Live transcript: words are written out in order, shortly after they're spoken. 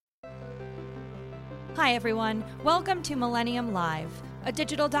Hi, everyone. Welcome to Millennium Live, a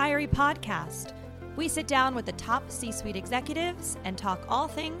digital diary podcast. We sit down with the top C-suite executives and talk all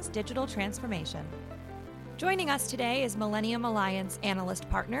things digital transformation. Joining us today is Millennium Alliance Analyst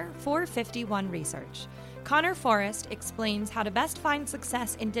Partner 451 Research. Connor Forrest explains how to best find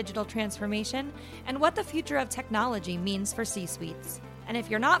success in digital transformation and what the future of technology means for C-suites. And if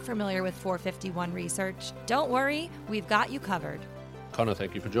you're not familiar with 451 Research, don't worry, we've got you covered. Connor,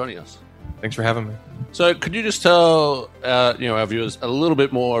 thank you for joining us. Thanks for having me. So could you just tell our viewers a little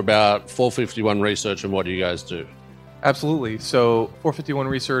bit more about 451 Research and what you guys do? Absolutely. So 451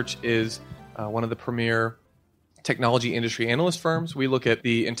 Research is one of the premier technology industry analyst firms. We look at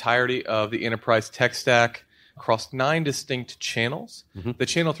the entirety of the enterprise tech stack across 9 distinct channels. Mm-hmm. The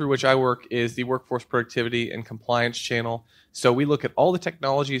channel through which I work is the workforce productivity and compliance channel. So we look at all the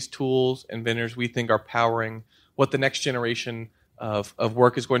technologies, tools, and vendors we think are powering what the next generation of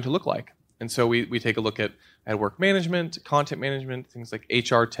work is going to look like. And so we take a look at work management, content management, things like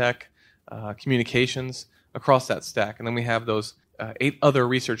HR tech, communications across that stack. And then we have those 8 other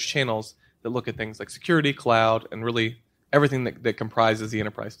research channels that look at things like security, cloud, and really everything that comprises the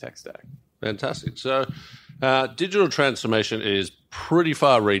enterprise tech stack. Fantastic. So digital transformation is pretty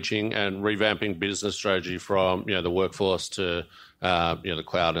far-reaching and revamping business strategy from the workforce to the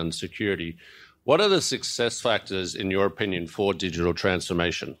cloud and security. What are the success factors, in your opinion, for digital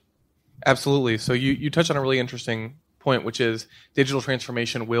transformation? Absolutely. So you touched on a really interesting point, which is digital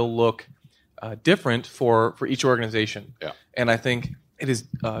transformation will look different for each organization. Yeah. And I think it is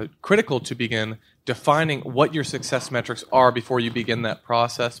critical to begin defining what your success metrics are before you begin that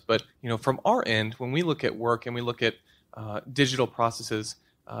process. But from our end, when we look at work and we look at digital processes,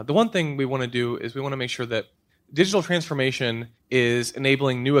 the one thing we want to do is we want to make sure that digital transformation is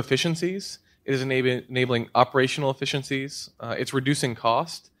enabling new efficiencies. It is enabling operational efficiencies. It's reducing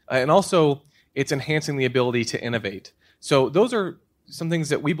cost. And also, it's enhancing the ability to innovate. So those are some things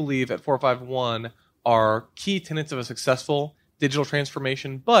that we believe at 451 are key tenets of a successful digital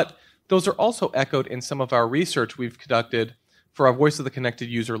transformation, but those are also echoed in some of our research we've conducted for our Voice of the Connected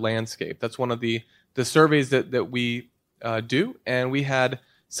User landscape. That's one of the surveys that we do, and we had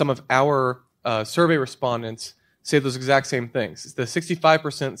some of our survey respondents say those exact same things. The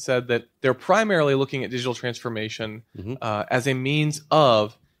 65% said that they're primarily looking at digital transformation as a means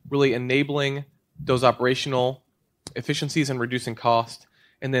of really enabling those operational efficiencies and reducing cost.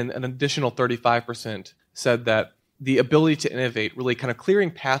 And then an additional 35% said that the ability to innovate, really kind of clearing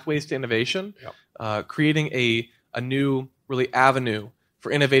pathways to innovation, creating a new really avenue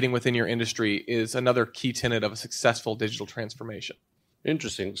for innovating within your industry is another key tenet of a successful digital transformation.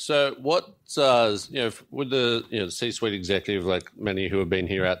 Interesting. So what does, with the C-suite executive, like many who have been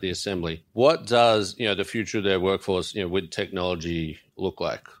here at the assembly, what does, the future of their workforce, with technology look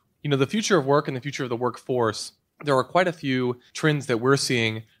like? The future of work and the future of the workforce, there are quite a few trends that we're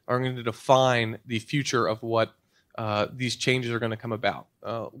seeing are going to define the future of what these changes are going to come about.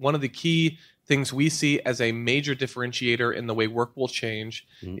 One of the key things we see as a major differentiator in the way work will change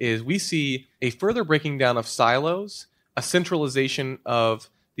is we see a further breaking down of silos, a centralization of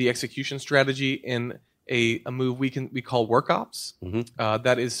the execution strategy in a move we call WorkOps.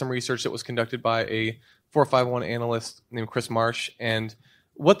 That is some research that was conducted by a 451 analyst named Chris Marsh. And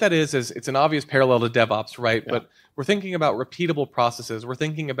what that is it's an obvious parallel to DevOps, right? Yeah. But we're thinking about repeatable processes. We're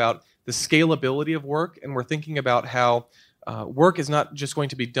thinking about the scalability of work, and we're thinking about how work is not just going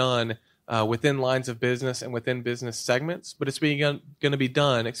to be done within lines of business and within business segments, but it's going to be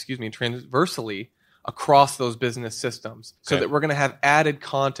done, transversally across those business systems, so that we're going to have added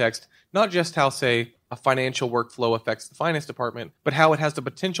context, not just how, say, a financial workflow affects the finance department, but how it has the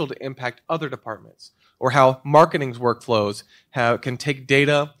potential to impact other departments, or how marketing's workflows can take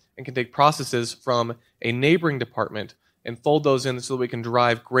data and can take processes from a neighboring department and fold those in so that we can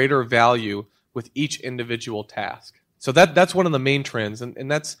drive greater value with each individual task. So that's one of the main trends,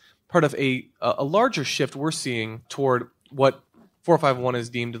 and that's part of a larger shift we're seeing toward what 451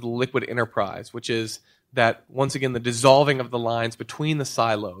 is deemed the liquid enterprise, which is that, once again, the dissolving of the lines between the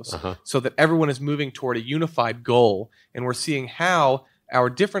silos so that everyone is moving toward a unified goal. And we're seeing how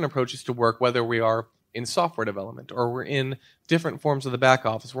our different approaches to work, whether we are in software development or we're in different forms of the back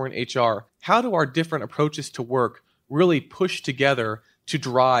office, we're in HR, how do our different approaches to work really push together to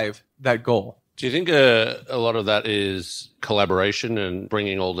drive that goal? Do you think a lot of that is collaboration and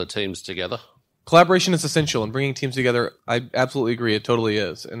bringing all the teams together? Collaboration is essential, and bringing teams together, I absolutely agree, it totally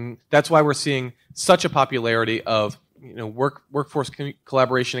is. And that's why we're seeing such a popularity of workforce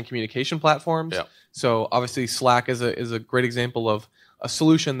collaboration and communication platforms. Yeah. So obviously Slack is a great example of a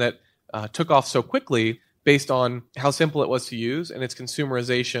solution that took off so quickly based on how simple it was to use and its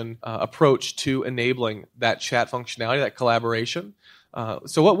consumerization approach to enabling that chat functionality, that collaboration.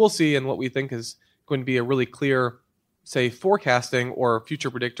 So what we'll see and what we think is going to be a really clear, say, forecasting or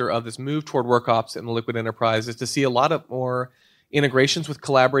future predictor of this move toward WorkOps in the Liquid Enterprise is to see a lot of more integrations with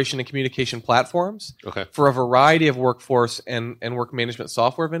collaboration and communication platforms for a variety of workforce and work management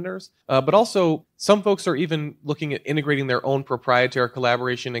software vendors. But also, some folks are even looking at integrating their own proprietary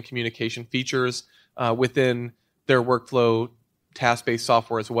collaboration and communication features within their workflow task-based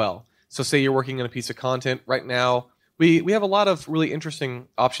software as well. So say you're working on a piece of content right now. We have a lot of really interesting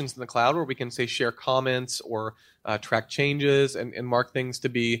options in the cloud where we can, say, share comments or track changes and mark things to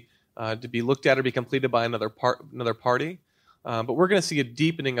be looked at or be completed by another party. But we're going to see a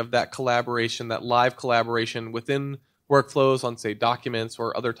deepening of that collaboration, that live collaboration within workflows on, say, documents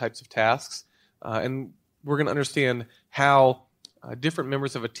or other types of tasks. And we're going to understand how different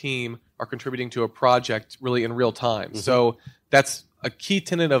members of a team are contributing to a project really in real time. Mm-hmm. So that's a key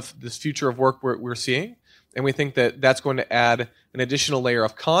tenet of this future of work we're seeing. And we think that that's going to add an additional layer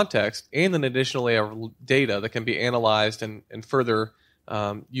of context and an additional layer of data that can be analyzed and further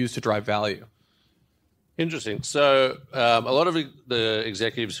used to drive value. Interesting. So a lot of the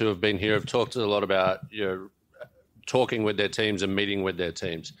executives who have been here have talked a lot about talking with their teams and meeting with their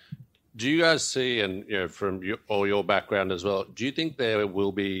teams. Do you guys see, and from your background as well, do you think there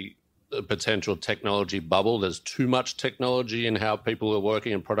will be a potential technology bubble? There's too much technology in how people are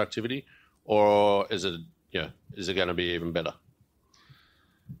working and productivity, or is it going to be even better?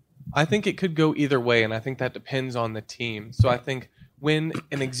 I think it could go either way, and I think that depends on the team. So I think when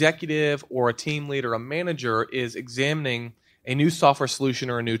an executive or a team lead or a manager is examining a new software solution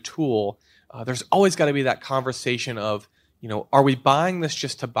or a new tool, there's always got to be that conversation of, are we buying this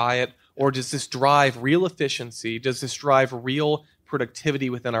just to buy it, or does this drive real efficiency? Does this drive real productivity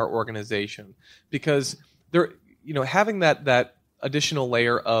within our organization? Because having that additional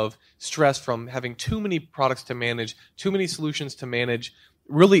layer of stress from having too many products to manage, too many solutions to manage,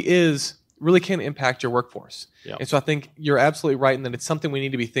 really can impact your workforce. Yep. And so I think you're absolutely right in that it's something we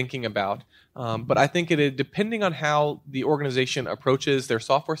need to be thinking about. But I think depending on how the organization approaches their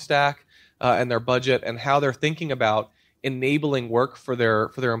software stack and their budget and how they're thinking about enabling work for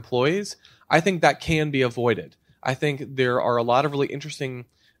their employees, I think that can be avoided. I think there are a lot of really interesting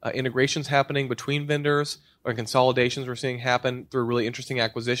integrations happening between vendors or consolidations we're seeing happen through really interesting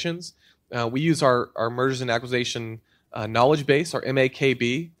acquisitions. We use our mergers and acquisition knowledge base, our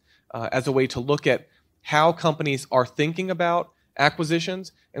MAKB, as a way to look at how companies are thinking about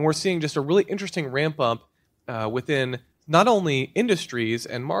acquisitions. And we're seeing just a really interesting ramp up within not only industries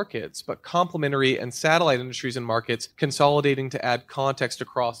and markets, but complementary and satellite industries and markets consolidating to add context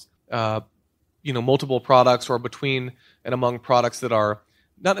across multiple products or between and among products that are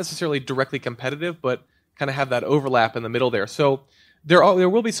not necessarily directly competitive, but kind of have that overlap in the middle there. So there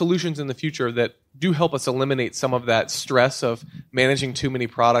will be solutions in the future that do help us eliminate some of that stress of managing too many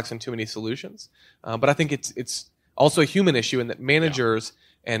products and too many solutions. But I think it's also a human issue in that managers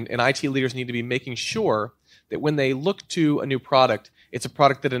and IT leaders need to be making sure that when they look to a new product, it's a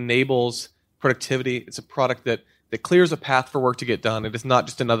product that enables productivity. It's a product that clears a path for work to get done. It is not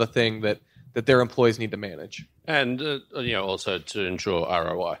just another thing that their employees need to manage. And also to ensure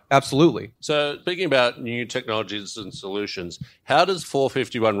ROI. Absolutely. So speaking about new technologies and solutions, how does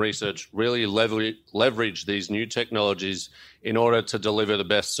 451 Research really leverage these new technologies in order to deliver the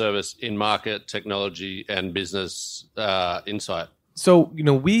best service in market, technology, and business insight? So,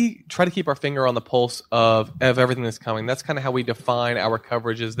 we try to keep our finger on the pulse of everything that's coming. That's kind of how we define our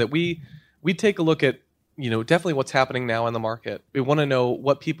coverage, is that we take a look at definitely what's happening now in the market. We want to know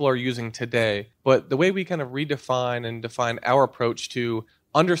what people are using today. But the way we kind of redefine and define our approach to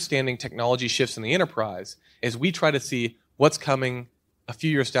understanding technology shifts in the enterprise is we try to see what's coming a few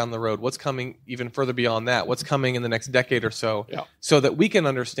years down the road, what's coming even further beyond that, what's coming in the next decade or so, so that we can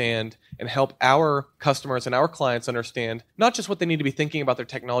understand and help our customers and our clients understand not just what they need to be thinking about their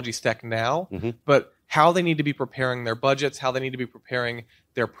technology stack now, but how they need to be preparing their budgets, how they need to be preparing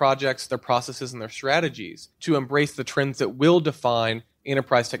their projects, their processes, and their strategies to embrace the trends that will define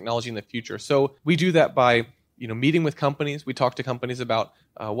enterprise technology in the future. So we do that by meeting with companies. We talk to companies about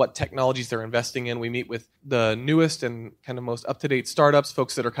what technologies they're investing in. We meet with the newest and kind of most up-to-date startups,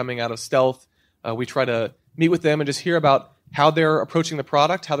 folks that are coming out of stealth. We try to meet with them and just hear about how they're approaching the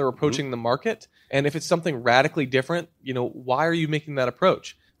product, how they're approaching the market, and if it's something radically different, why are you making that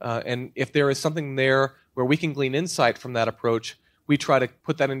approach? And if there is something there where we can glean insight from that approach, we try to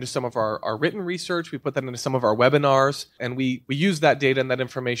put that into some of our written research. We put that into some of our webinars, and we use that data and that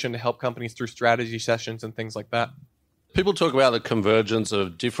information to help companies through strategy sessions and things like that. People talk about the convergence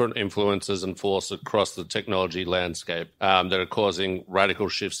of different influences and forces across the technology landscape that are causing radical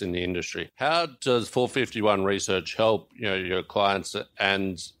shifts in the industry. How does 451 Research help your clients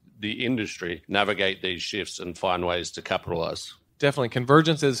and the industry navigate these shifts and find ways to capitalize? Definitely.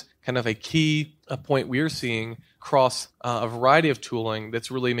 Convergence is kind of a key point we're seeing across a variety of tooling that's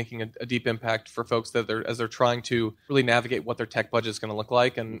really making a deep impact for folks as they're trying to really navigate what their tech budget is going to look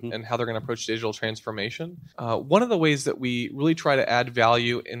like and how they're going to approach digital transformation. One of the ways that we really try to add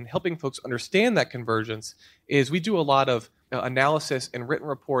value in helping folks understand that convergence is we do a lot of analysis and written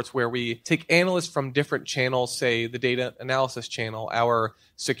reports where we take analysts from different channels, say the data analysis channel, our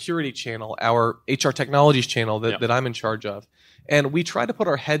security channel, our HR technologies channel that I'm in charge of. And we try to put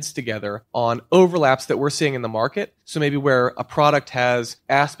our heads together on overlaps that we're seeing in the market. So maybe where a product has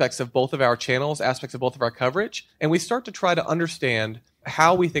aspects of both of our channels, aspects of both of our coverage, and we start to try to understand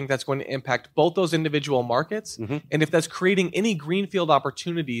how we think that's going to impact both those individual markets and if that's creating any greenfield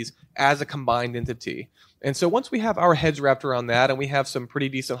opportunities as a combined entity. And so once we have our heads wrapped around that and we have some pretty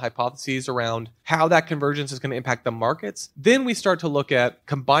decent hypotheses around how that convergence is going to impact the markets, then we start to look at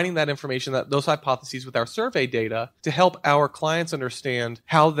combining that information, those hypotheses with our survey data to help our clients understand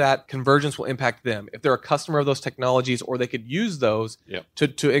how that convergence will impact them, if they're a customer of those technologies or they could use those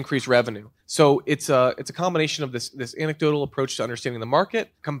to increase revenue. So it's a combination of this anecdotal approach to understanding the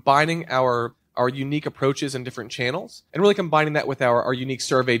market, combining our unique approaches in different channels, and really combining that with our unique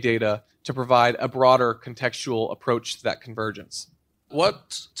survey data to provide a broader contextual approach to that convergence.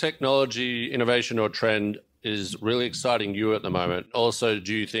 What technology, innovation, or trend is really exciting you at the moment? Also,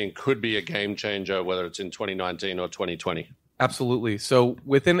 do you think could be a game changer, whether it's in 2019 or 2020? Absolutely. So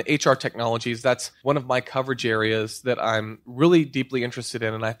within HR technologies, that's one of my coverage areas that I'm really deeply interested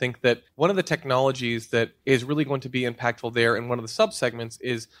in. And I think that one of the technologies that is really going to be impactful there in one of the subsegments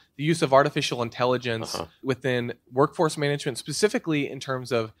is the use of artificial intelligence within workforce management, specifically in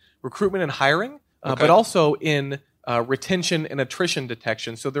terms of recruitment and hiring, but also in retention and attrition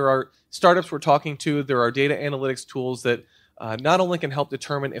detection. So there are startups we're talking to, there are data analytics tools that not only can help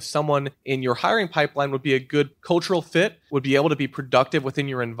determine if someone in your hiring pipeline would be a good cultural fit, would be able to be productive within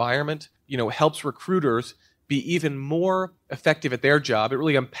your environment, helps recruiters be even more effective at their job. It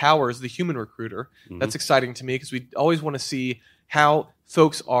really empowers the human recruiter. That's exciting to me because we always want to see how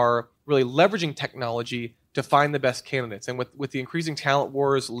folks are really leveraging technology to find the best candidates. And with the increasing talent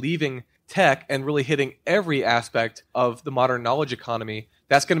wars leaving tech and really hitting every aspect of the modern knowledge economy,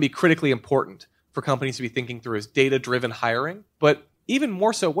 that's going to be critically important for companies to be thinking through as data-driven hiring. But even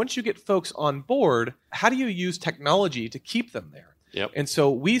more so, once you get folks on board, how do you use technology to keep them there? And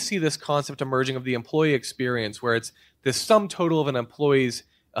so we see this concept emerging of the employee experience, where it's the sum total of an employee's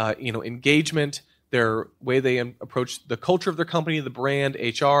engagement, their way they approach the culture of their company, the brand,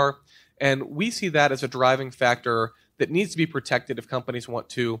 HR. And we see that as a driving factor that needs to be protected if companies want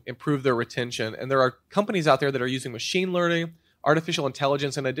to improve their retention. And there are companies out there that are using machine learning, artificial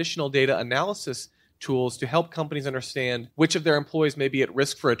intelligence, and additional data analysis tools to help companies understand which of their employees may be at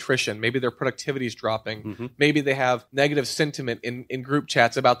risk for attrition. Maybe their productivity is dropping. Maybe they have negative sentiment in group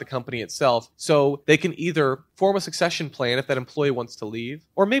chats about the company itself. So they can either form a succession plan if that employee wants to leave,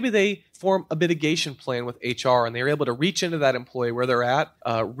 or maybe they form a mitigation plan with HR and they're able to reach into that employee where they're at,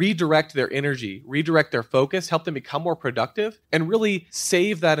 redirect their energy, redirect their focus, help them become more productive, and really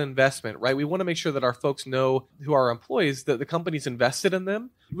save that investment, right? We want to make sure that our folks know, who are our employees, that the company's invested in them,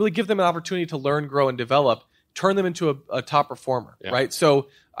 really give them an opportunity to learn, grow, and develop, turn them into a top performer, right? So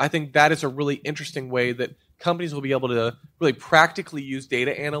I think that is a really interesting way that companies will be able to really practically use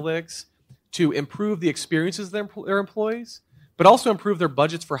data analytics to improve the experiences of their employees, but also improve their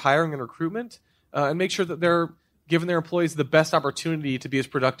budgets for hiring and recruitment, and make sure that they're giving their employees the best opportunity to be as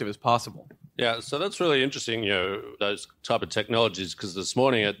productive as possible. Yeah, so that's really interesting, those type of technologies, because this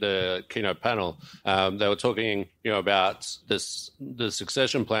morning at the keynote panel, they were talking, about the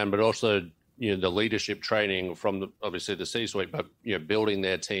succession plan, but also, the leadership training from obviously the C-suite, but, building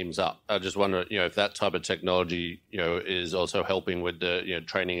their teams up. I just wonder, if that type of technology, is also helping with the,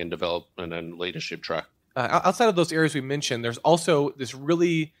 training and development and leadership track. Outside of those areas we mentioned, there's also this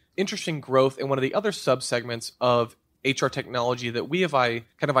really interesting growth in one of the other subsegments of HR technology that we have kind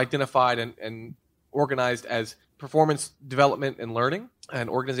of identified and organized as performance development and learning, and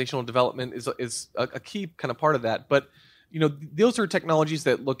organizational development is a key kind of part of that. But those are technologies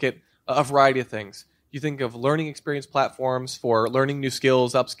that look at a variety of things. You think of learning experience platforms for learning new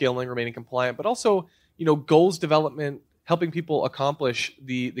skills, upskilling, remaining compliant, but also goals development, helping people accomplish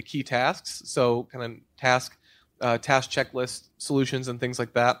the key tasks. So kind of task checklist solutions and things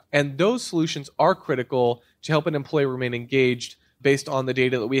like that. And those solutions are critical to help an employee remain engaged based on the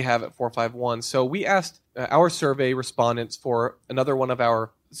data that we have at 451. So we asked our survey respondents for another one of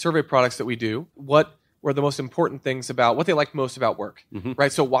our survey products that we do, what were the most important things about what they like most about work,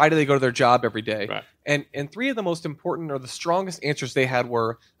 right? So why do they go to their job every day? Right. And three of the most important or the strongest answers they had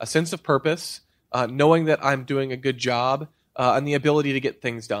were a sense of purpose, knowing that I'm doing a good job, and the ability to get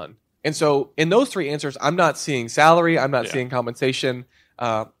things done. And so in those three answers, I'm not seeing salary, I'm not seeing compensation,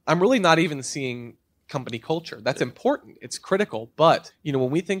 I'm really not even seeing company culture. That's important. It's critical. But when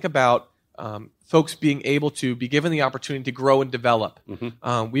we think about folks being able to be given the opportunity to grow and develop,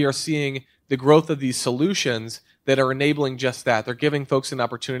 we are seeing the growth of these solutions that are enabling just that. They're giving folks an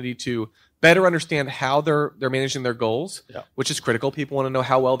opportunity to better understand how they're managing their goals, which is critical. People want to know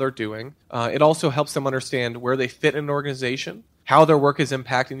how well they're doing. It also helps them understand where they fit in an organization, how their work is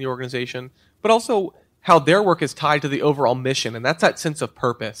impacting the organization, but also how their work is tied to the overall mission. And that's that sense of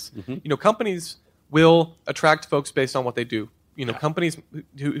purpose. Companies will attract folks based on what they do. Companies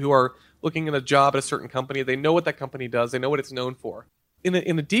who are looking at a job at a certain company, they know what that company does. They know what it's known for. In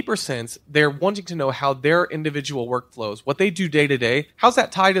a deeper sense, they're wanting to know how their individual workflows, what they do day to day, how's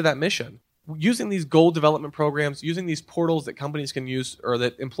that tied to that mission? Using these goal development programs, using these portals that companies can use or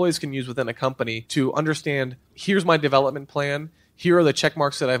that employees can use within a company to understand, here's my development plan, here are the check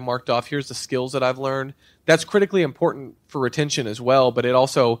marks that I've marked off, here's the skills that I've learned. That's critically important for retention as well, but it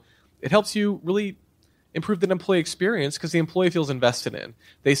helps you really improve the employee experience because the employee feels invested in.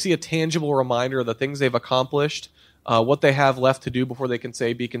 They see a tangible reminder of the things they've accomplished, what they have left to do before they can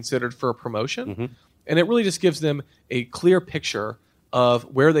be considered for a promotion. And it really just gives them a clear picture of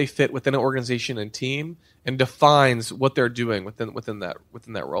where they fit within an organization and team and defines what they're doing within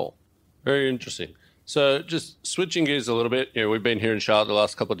that role. Very interesting. So just switching gears a little bit, we've been here in Charlotte the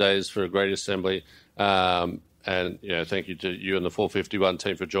last couple of days for a great assembly. And thank you to you and the 451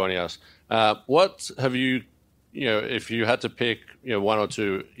 team for joining us. What have you, if you had to pick, one or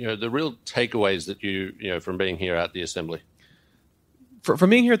two, the real takeaways that you from being here at the assembly? From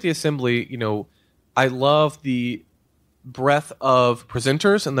being here at the assembly, I love the breadth of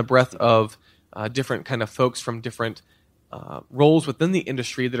presenters and the breadth of different kind of folks from different roles within the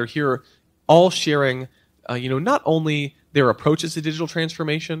industry that are here, all sharing, not only their approaches to digital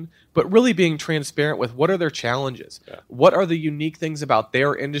transformation, but really being transparent with what are their challenges, what are the unique things about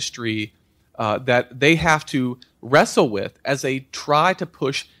their industry that they have to wrestle with as they try to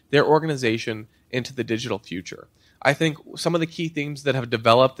push their organization into the digital future. I think some of the key themes that have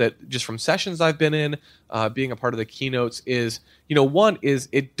developed that just from sessions I've been in, being a part of the keynotes is, one is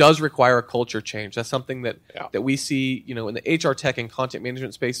it does require a culture change. That's something that we see, in the HR tech and content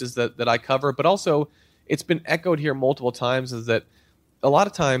management spaces that I cover, but also it's been echoed here multiple times is that a lot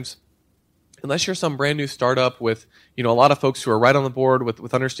of times, unless you're some brand new startup with, a lot of folks who are right on the board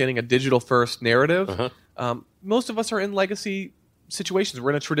with understanding a digital first narrative, most of us are in legacy situations.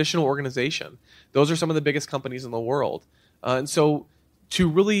 We're in a traditional organization. Those are some of the biggest companies in the world. And so to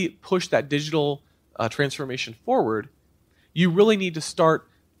really push that digital transformation forward, you really need to start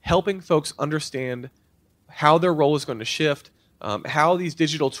helping folks understand how their role is going to shift, how these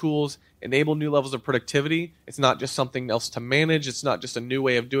digital tools enable new levels of productivity. It's not just something else to manage. It's not just a new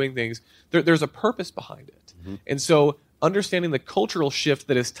way of doing things. There's a purpose behind it. And so understanding the cultural shift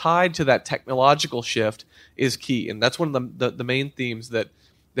that is tied to that technological shift is key. And that's one of the main themes that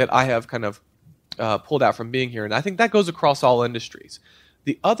I have kind of pulled out from being here. And I think that goes across all industries.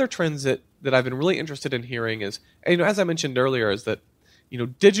 The other trends that I've been really interested in hearing is, as I mentioned earlier, is that,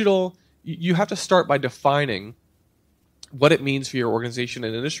 digital, you have to start by defining what it means for your organization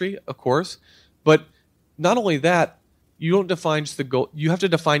and industry, of course. But not only that, you don't define just the goal, you have to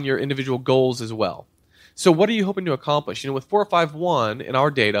define your individual goals as well. So what are you hoping to accomplish? With 451 in our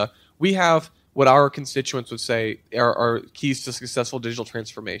data, we have what our constituents would say are keys to successful digital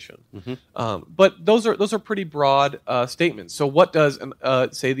transformation. But those are pretty broad statements. So what does,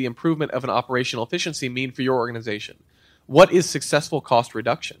 say, the improvement of an operational efficiency mean for your organization? What is successful cost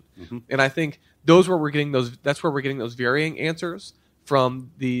reduction? And I think that's where we're getting those varying answers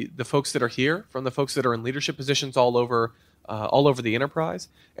from the folks that are here, from the folks that are in leadership positions all over the enterprise.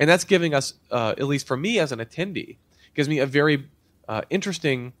 And that's giving us, at least for me as an attendee, gives me a very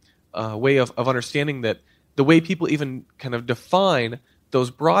interesting way of understanding that the way people even kind of define those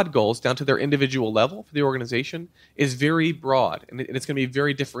broad goals down to their individual level for the organization is very broad. And it's going to be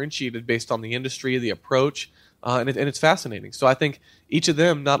very differentiated based on the industry, the approach, and it's fascinating. So I think each of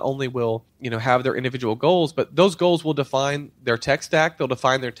them not only will have their individual goals, but those goals will define their tech stack. They'll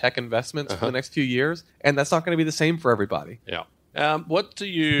define their tech investments for the next few years, and that's not going to be the same for everybody. Yeah. What do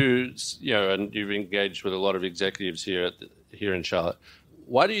you and you've engaged with a lot of executives here in Charlotte.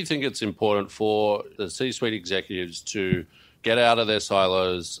 Why do you think it's important for the C-suite executives to get out of their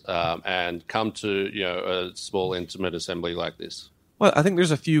silos and come to a small, intimate assembly like this? Well, I think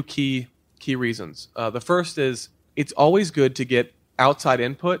there's a few key reasons. The first is it's always good to get outside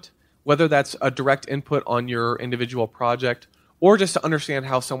input, whether that's a direct input on your individual project or just to understand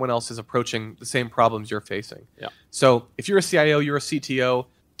how someone else is approaching the same problems you're facing. Yeah. So if you're a CIO, you're a CTO,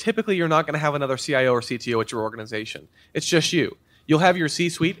 typically you're not going to have another CIO or CTO at your organization. It's just you. You'll have your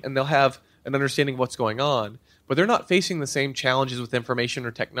C-suite and they'll have an understanding of what's going on, but they're not facing the same challenges with information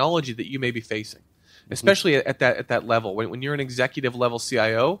or technology that you may be facing, especially at that level. When you're an executive level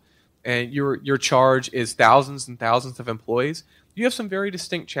CIO and your charge is thousands and thousands of employees, you have some very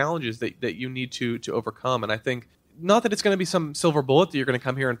distinct challenges that you need to overcome. And I think not that it's going to be some silver bullet that you're going to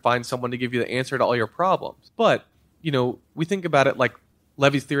come here and find someone to give you the answer to all your problems, but we think about it like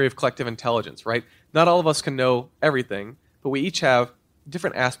Levy's theory of collective intelligence, right? Not all of us can know everything, but we each have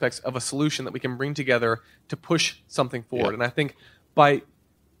different aspects of a solution that we can bring together to push something forward. Yeah. And I think by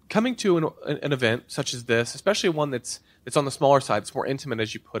coming to an event such as this, especially one that's on the smaller side, it's more intimate,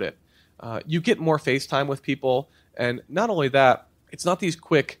 as you put it, you get more face time with people. And not only that, it's not these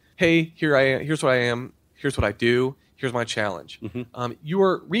quick, hey, here I am, here's what I am, here's what I do, here's my challenge. Mm-hmm. You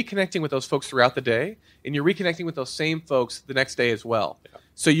are reconnecting with those folks throughout the day, and you're reconnecting with those same folks the next day as well. Yeah.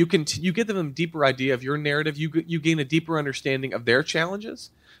 So you get them a deeper idea of your narrative. You gain a deeper understanding of their challenges,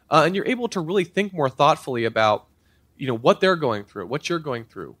 and you're able to really think more thoughtfully about what they're going through, what you're going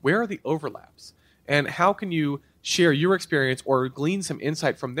through, where are the overlaps, and how can you share your experience or glean some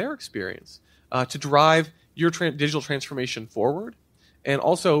insight from their experience to drive your digital transformation forward, and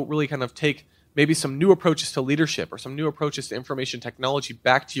also really kind of take maybe some new approaches to leadership or some new approaches to information technology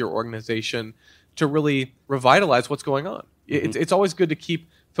back to your organization to really revitalize what's going on. Mm-hmm. It's always good to keep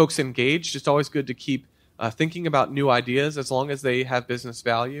folks engaged. It's always good to keep thinking about new ideas as long as they have business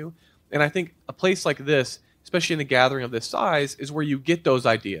value. And I think a place like this, especially in a gathering of this size, is where you get those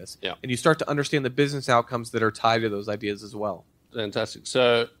ideas. Yeah. And you start to understand the business outcomes that are tied to those ideas as well. Fantastic.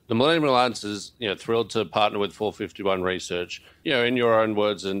 So the Millennium Alliance is thrilled to partner with 451 Research. In your own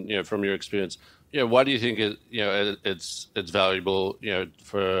words and from your experience, why do you think it's valuable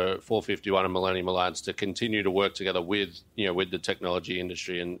for 451 and Millennium Alliance to continue to work together with the technology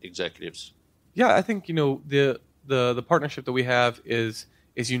industry and executives? Yeah, I think the partnership that we have is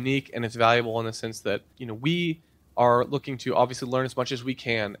unique and it's valuable in the sense that we are looking to obviously learn as much as we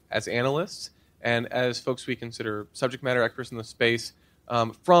can as analysts and as folks we consider subject matter experts in the space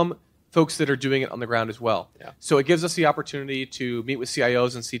from folks that are doing it on the ground as well. Yeah. So it gives us the opportunity to meet with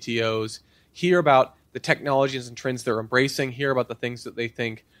CIOs and CTOs, hear about the technologies and trends they're embracing, hear about the things that they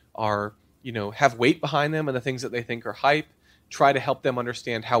think are, have weight behind them and the things that they think are hype, try to help them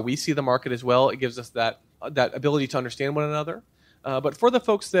understand how we see the market as well. It gives us that ability to understand one another. But for the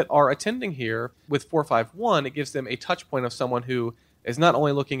folks that are attending here with 451, it gives them a touch point of someone who is not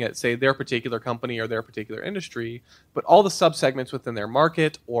only looking at, say, their particular company or their particular industry, but all the subsegments within their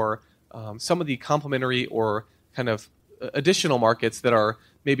market or some of the complementary or kind of additional markets that are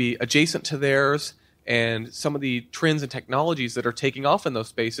maybe adjacent to theirs and some of the trends and technologies that are taking off in those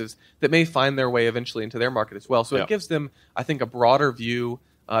spaces that may find their way eventually into their market as well. So It gives them, I think, a broader view,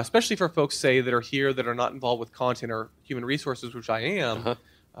 especially for folks, say, that are here that are not involved with content or human resources, which I am.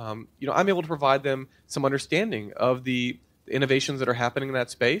 I'm able to provide them some understanding of the innovations that are happening in that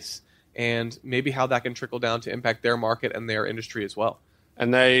space and maybe how that can trickle down to impact their market and their industry as well.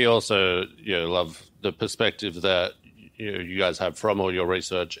 And they also love the perspective that you guys have from all your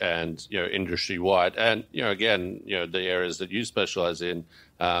research and industry wide, and again the areas that you specialize in,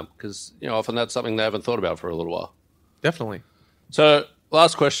 because often that's something they haven't thought about for a little while. Definitely. So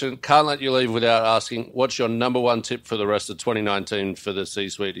last question, can't let you leave without asking, what's your number one tip for the rest of 2019 for the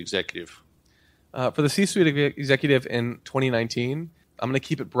C-suite executive? For the C-suite executive in 2019, I'm going to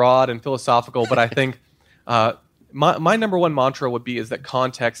keep it broad and philosophical, but I think my number one mantra would be is that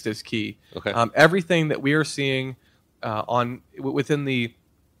context is key. Okay. Everything that we are seeing within the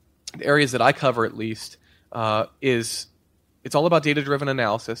areas that I cover, at least, it's all about data-driven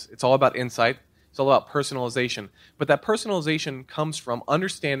analysis. It's all about insight. It's all about personalization. But that personalization comes from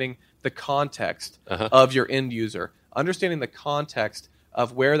understanding the context of your end user, understanding the context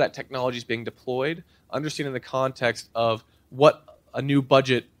of where that technology is being deployed, understanding the context of what a new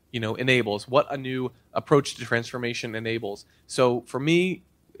budget enables, what a new approach to transformation enables. So for me,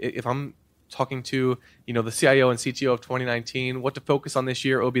 if I'm talking to the CIO and CTO of 2019, what to focus on this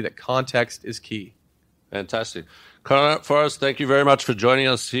year, it will be that context is key. Fantastic. Connor Forrest, thank you very much for joining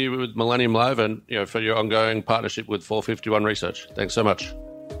us here with Millennium Live and for your ongoing partnership with 451 Research. Thanks so much.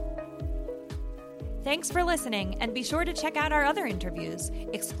 Thanks for listening, and be sure to check out our other interviews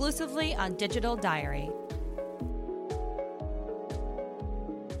exclusively on Digital Diary.